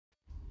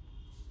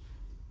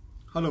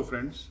Hello,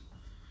 friends.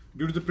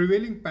 Due to the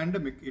prevailing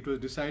pandemic, it was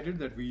decided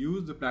that we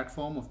use the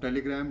platform of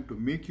Telegram to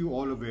make you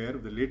all aware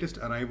of the latest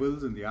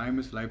arrivals in the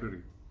IMS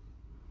library.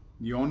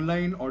 The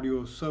online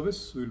audio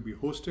service will be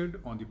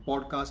hosted on the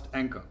podcast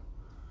Anchor.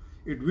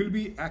 It will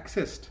be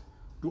accessed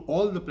to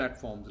all the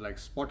platforms like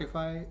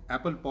Spotify,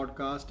 Apple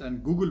Podcast,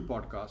 and Google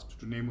Podcast,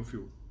 to name a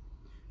few.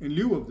 In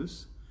lieu of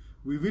this,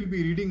 we will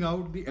be reading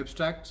out the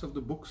abstracts of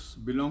the books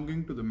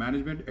belonging to the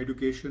management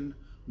education,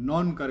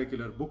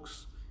 non-curricular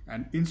books,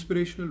 and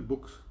inspirational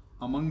books,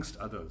 amongst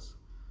others.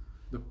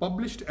 The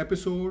published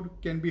episode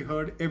can be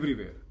heard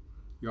everywhere.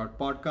 Your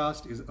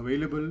podcast is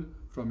available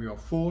from your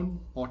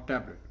phone or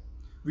tablet.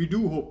 We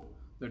do hope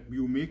that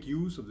you make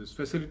use of this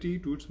facility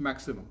to its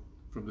maximum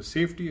from the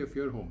safety of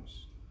your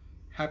homes.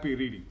 Happy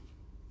reading.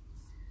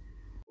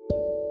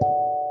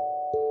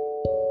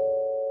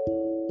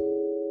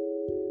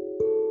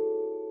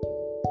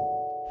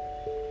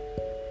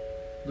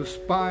 The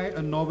Spy,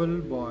 a novel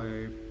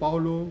by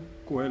Paulo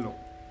Coelho,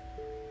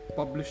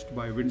 published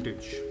by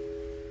Vintage.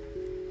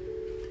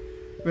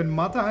 When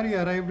Mata Hari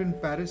arrived in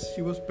Paris,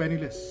 she was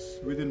penniless.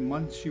 Within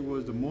months, she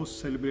was the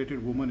most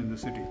celebrated woman in the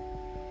city.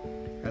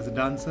 As a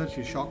dancer,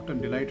 she shocked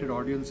and delighted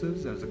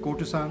audiences. As a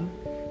courtesan,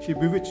 she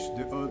bewitched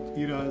the earth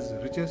era's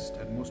richest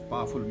and most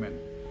powerful men.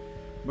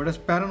 But as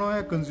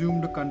paranoia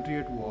consumed a country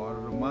at war,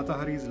 Mata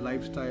Hari's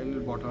lifestyle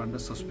brought her under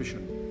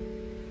suspicion.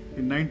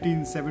 In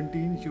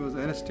 1917, she was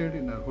arrested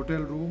in her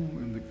hotel room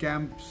in the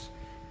camps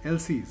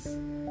Elsies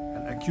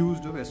and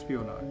accused of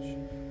espionage.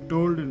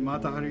 Told in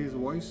Mata Hari's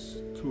voice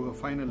through her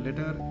final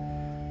letter,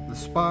 The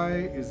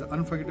Spy is the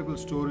unforgettable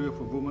story of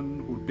a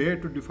woman who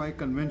dared to defy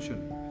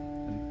convention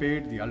and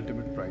paid the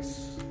ultimate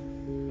price.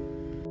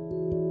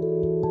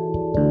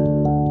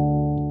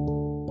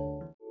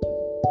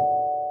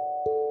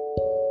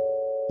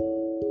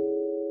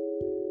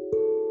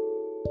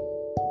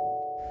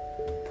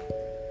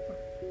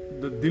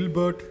 The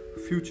Dilbert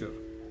Future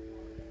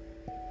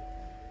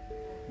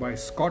by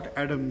Scott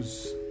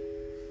Adams,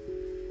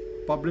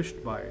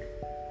 published by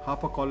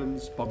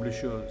HarperCollins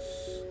Publishers,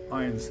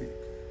 INC.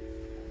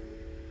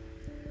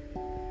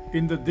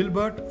 In the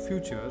Dilbert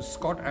Future,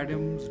 Scott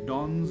Adams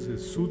dons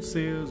his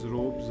soothsayer's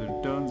robes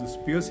and turns his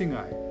piercing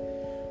eye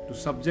to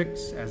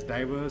subjects as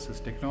diverse as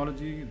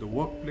technology, the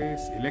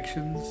workplace,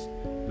 elections,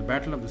 the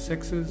battle of the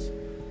sexes,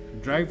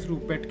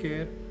 drive-through pet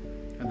care,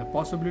 and the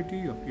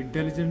possibility of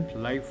intelligent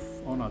life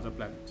on other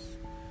planets.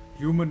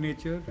 Human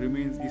nature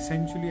remains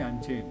essentially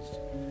unchanged.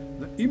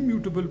 The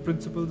immutable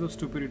principles of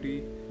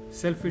stupidity,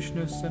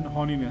 selfishness, and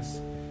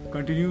horniness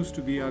continues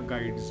to be our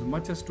guides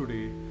much as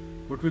today,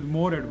 but with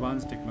more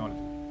advanced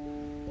technology.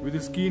 With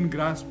his keen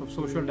grasp of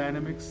social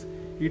dynamics,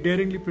 he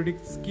daringly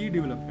predicts key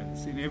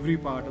developments in every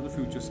part of the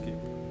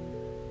futurescape.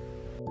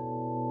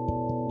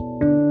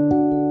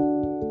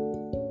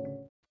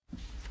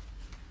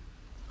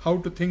 How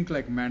to Think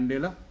Like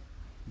Mandela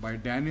by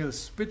Daniel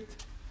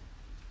Spith,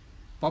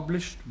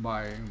 published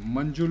by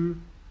Manjul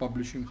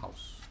Publishing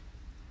House.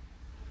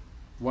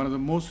 One of the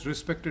most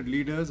respected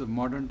leaders of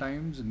modern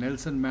times,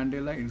 Nelson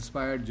Mandela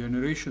inspired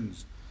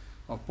generations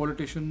of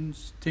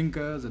politicians,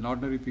 thinkers, and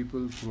ordinary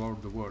people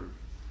throughout the world.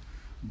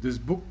 This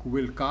book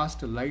will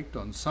cast a light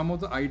on some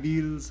of the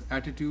ideals,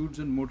 attitudes,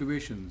 and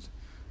motivations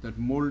that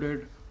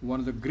molded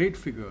one of the great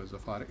figures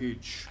of our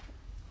age.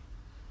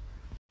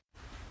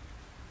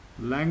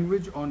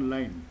 Language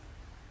Online: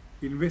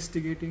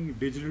 Investigating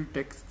Digital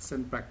Texts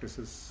and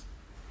Practices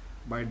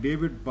by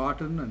David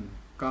Barton and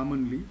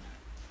Carmen Lee,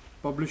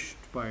 published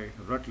by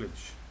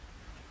Routledge.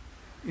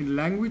 In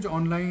Language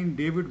Online,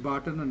 David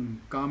Barton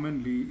and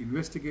Carmen Lee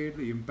investigate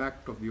the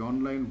impact of the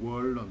online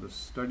world on the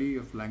study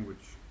of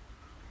language.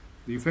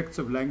 The effects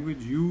of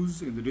language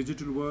use in the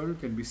digital world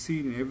can be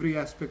seen in every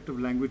aspect of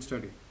language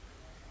study,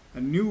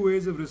 and new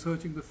ways of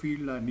researching the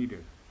field are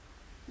needed.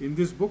 In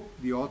this book,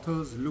 the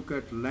authors look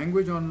at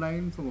language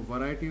online from a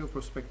variety of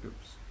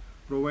perspectives,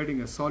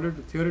 providing a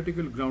solid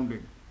theoretical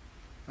grounding,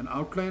 an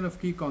outline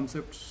of key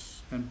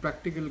concepts, and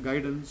practical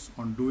guidance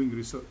on doing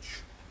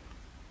research.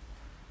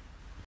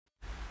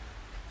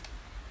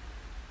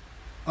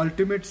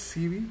 Ultimate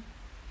CV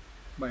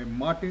by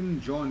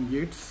Martin John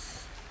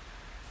Yates,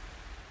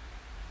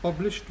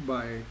 published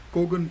by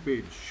Kogan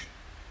Page.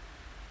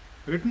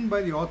 Written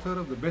by the author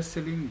of the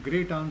best-selling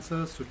Great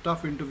Answers to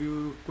Tough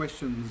Interview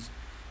Questions,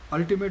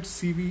 Ultimate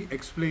CV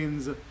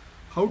explains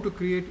how to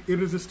create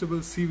irresistible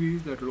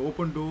CVs that will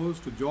open doors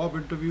to job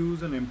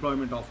interviews and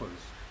employment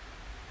offers.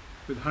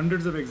 With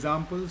hundreds of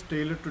examples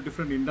tailored to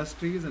different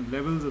industries and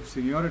levels of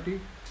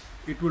seniority,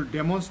 it will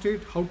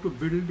demonstrate how to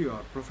build your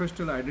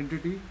professional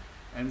identity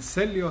and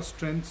sell your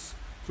strengths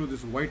through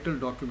this vital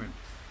document.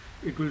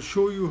 It will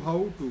show you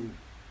how to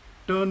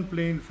turn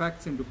plain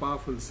facts into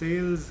powerful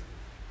sales,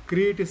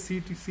 create a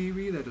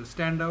CV that will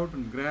stand out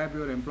and grab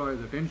your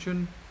employer's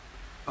attention,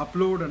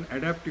 upload and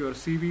adapt your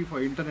CV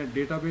for internet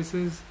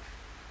databases,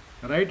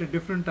 write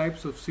different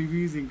types of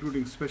CVs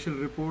including special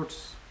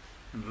reports,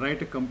 and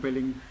write a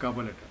compelling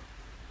cover letter.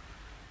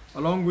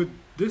 Along with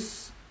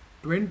this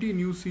 20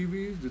 new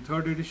CVs, the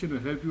third edition will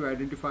help you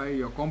identify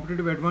your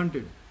competitive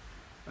advantage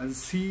and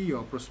see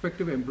your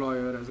prospective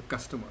employer as a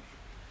customer.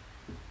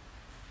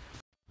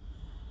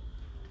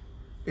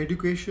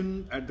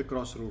 Education at the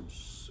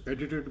Crossroads,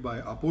 edited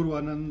by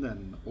Apurvanand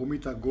and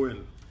Omita Goel,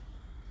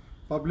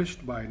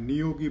 published by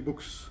Niyogi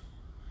Books.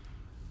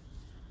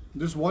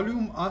 This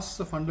volume asks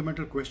a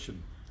fundamental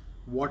question: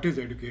 what is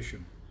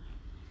education?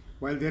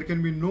 While there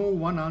can be no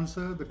one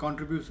answer, the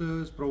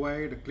contributors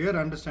provide a clear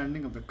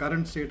understanding of the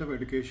current state of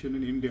education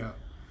in India,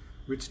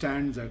 which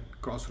stands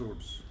at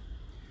crossroads.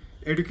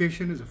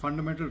 Education is a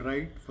fundamental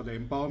right for the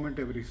empowerment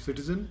of every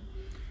citizen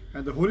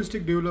and the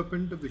holistic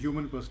development of the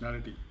human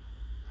personality.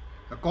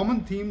 A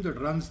common theme that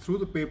runs through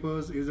the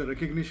papers is a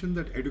recognition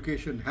that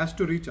education has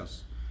to reach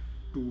us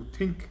to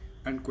think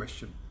and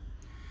question.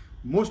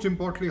 Most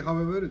importantly,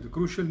 however, is the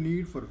crucial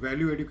need for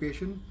value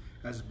education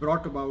as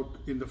brought about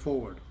in the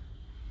foreword.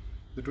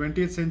 The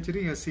 20th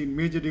century has seen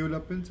major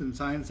developments in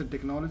science and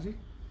technology.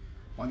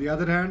 On the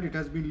other hand, it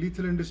has been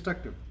lethal and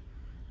destructive.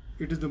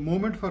 It is the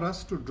moment for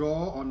us to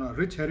draw on our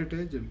rich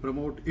heritage and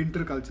promote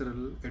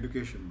intercultural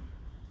education.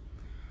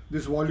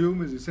 This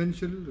volume is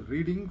essential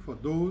reading for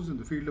those in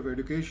the field of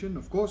education,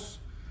 of course,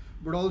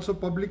 but also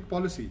public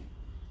policy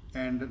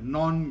and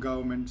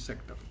non-government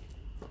sector.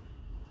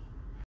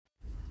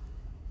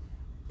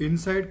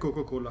 Inside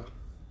Coca-Cola,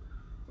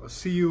 a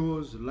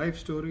CEO's life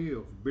story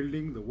of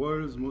building the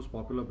world's most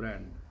popular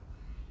brand,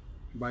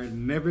 by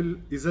Neville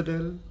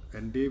Isedell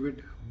and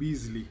David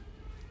Beasley,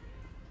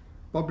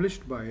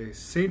 published by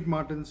St.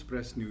 Martin's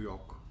Press, New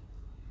York.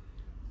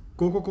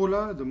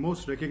 Coca-Cola, the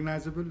most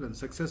recognizable and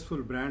successful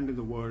brand in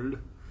the world,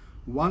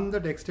 one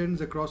that extends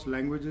across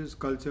languages,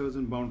 cultures,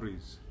 and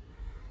boundaries.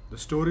 The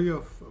story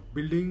of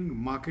building,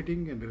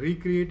 marketing, and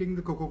recreating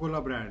the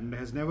Coca-Cola brand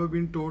has never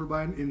been told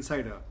by an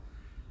insider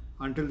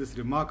until this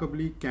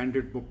remarkably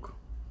candid book.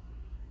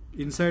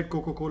 Inside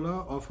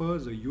Coca-Cola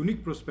offers a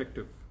unique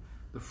perspective,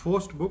 the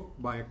first book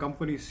by a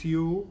company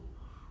CEO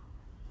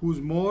whose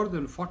more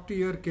than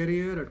 40-year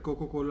career at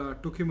Coca-Cola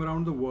took him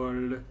around the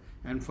world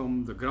and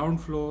from the ground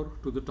floor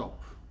to the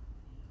top.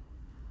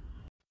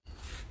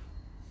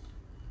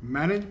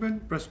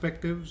 Management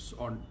Perspectives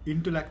on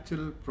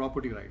Intellectual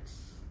Property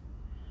Rights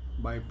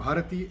by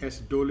Bharati S.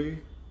 Dole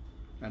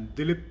and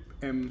Dilip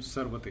M.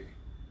 Sarvate,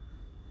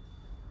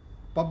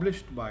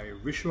 published by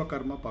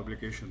Vishwakarma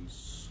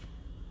Publications.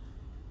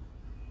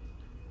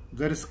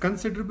 There is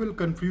considerable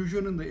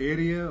confusion in the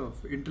area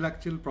of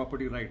intellectual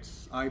property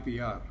rights,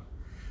 IPR.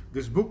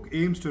 This book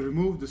aims to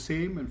remove the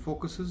same and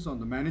focuses on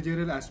the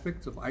managerial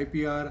aspects of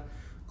IPR,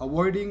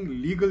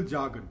 avoiding legal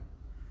jargon.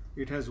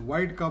 It has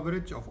wide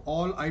coverage of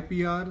all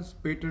IPRs,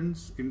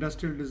 patents,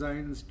 industrial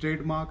designs,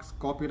 trademarks,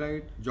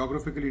 copyright,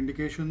 geographical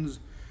indications,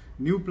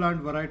 new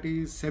plant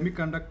varieties,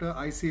 semiconductor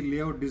IC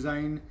layout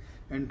design,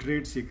 and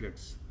trade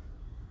secrets.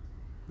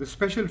 The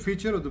special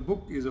feature of the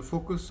book is a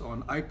focus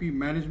on IP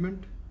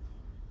management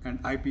and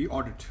IP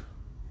audit.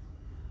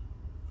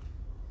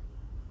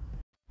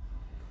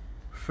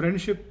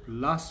 Friendship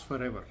Lasts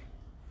Forever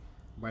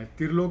by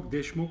Tirlok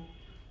Deshmukh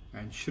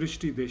and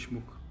Shrishti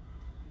Deshmukh,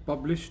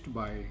 published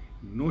by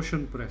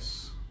Notion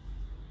Press.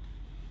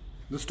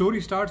 The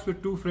story starts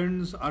with two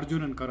friends,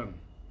 Arjun and Karan.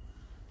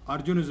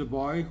 Arjun is a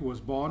boy who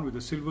was born with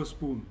a silver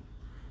spoon.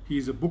 He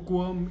is a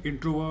bookworm,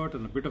 introvert,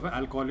 and a bit of an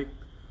alcoholic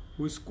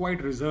who is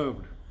quite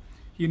reserved.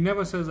 He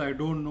never says, "I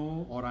don't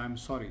know" or "I am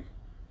sorry.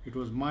 It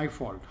was my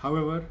fault."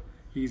 However,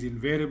 he is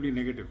invariably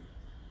negative.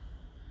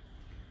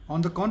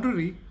 On the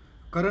contrary,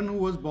 Karan, who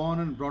was born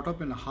and brought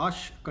up in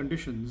harsh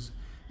conditions,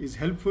 is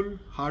helpful,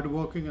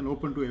 hardworking, and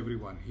open to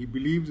everyone. He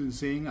believes in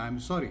saying, "I am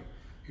sorry.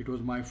 It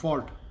was my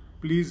fault.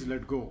 Please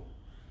let go."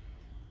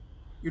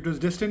 It was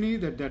destiny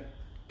that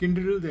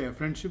kindled their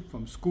friendship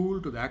from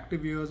school to the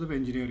active years of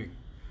engineering.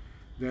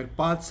 Their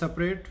paths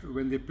separate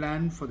when they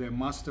plan for their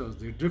masters.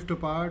 They drift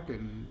apart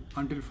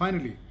until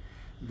finally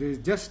there is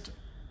just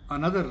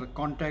another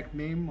contact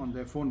name on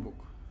their phone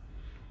book.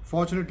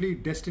 Fortunately,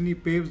 destiny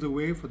paves the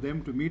way for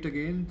them to meet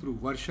again through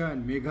Varsha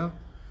and Megha,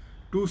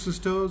 two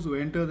sisters who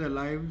enter their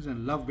lives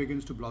and love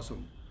begins to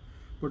blossom.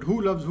 But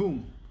who loves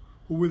whom?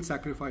 Who will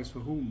sacrifice for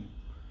whom?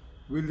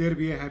 Will there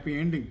be a happy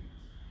ending?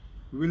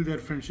 Will their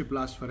friendship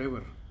last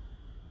forever?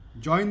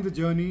 Join the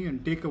journey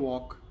and take a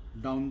walk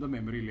down the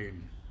memory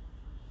lane.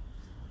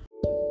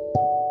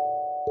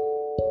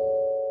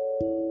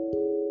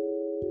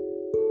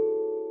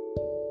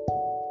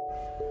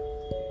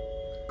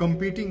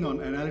 Competing on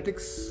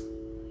Analytics,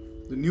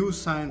 The New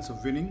Science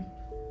of Winning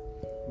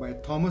by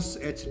Thomas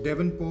H.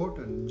 Davenport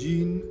and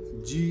Jean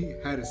G.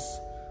 Harris,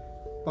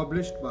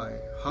 published by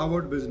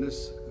Harvard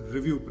Business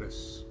Review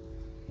Press.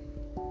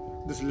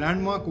 This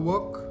landmark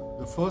work,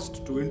 the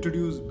first to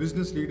introduce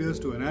business leaders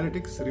to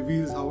analytics,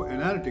 reveals how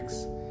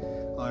analytics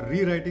are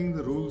rewriting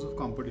the rules of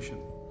competition.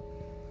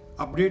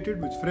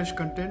 Updated with fresh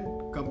content,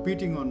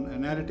 Competing on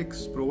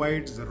Analytics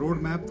provides the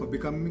roadmap for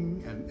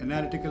becoming an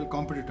analytical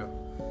competitor,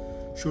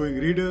 showing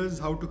readers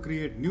how to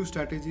create new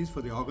strategies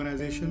for the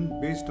organization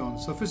based on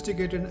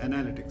sophisticated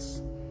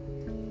analytics.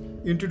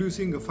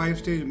 Introducing a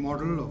 5-stage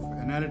model of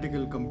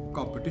analytical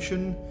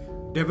competition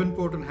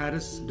Davenport and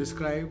Harris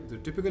describe the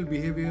typical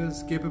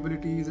behaviors,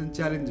 capabilities, and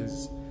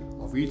challenges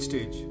of each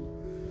stage.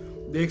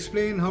 They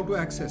explain how to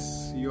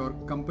access your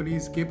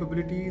company's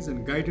capabilities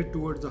and guide it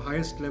towards the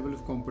highest level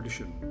of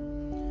competition.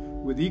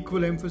 With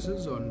equal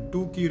emphasis on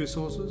two key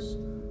resources,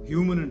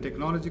 human and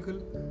technological,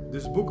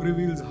 this book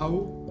reveals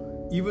how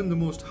even the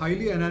most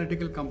highly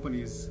analytical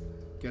companies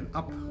can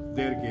up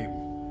their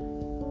game.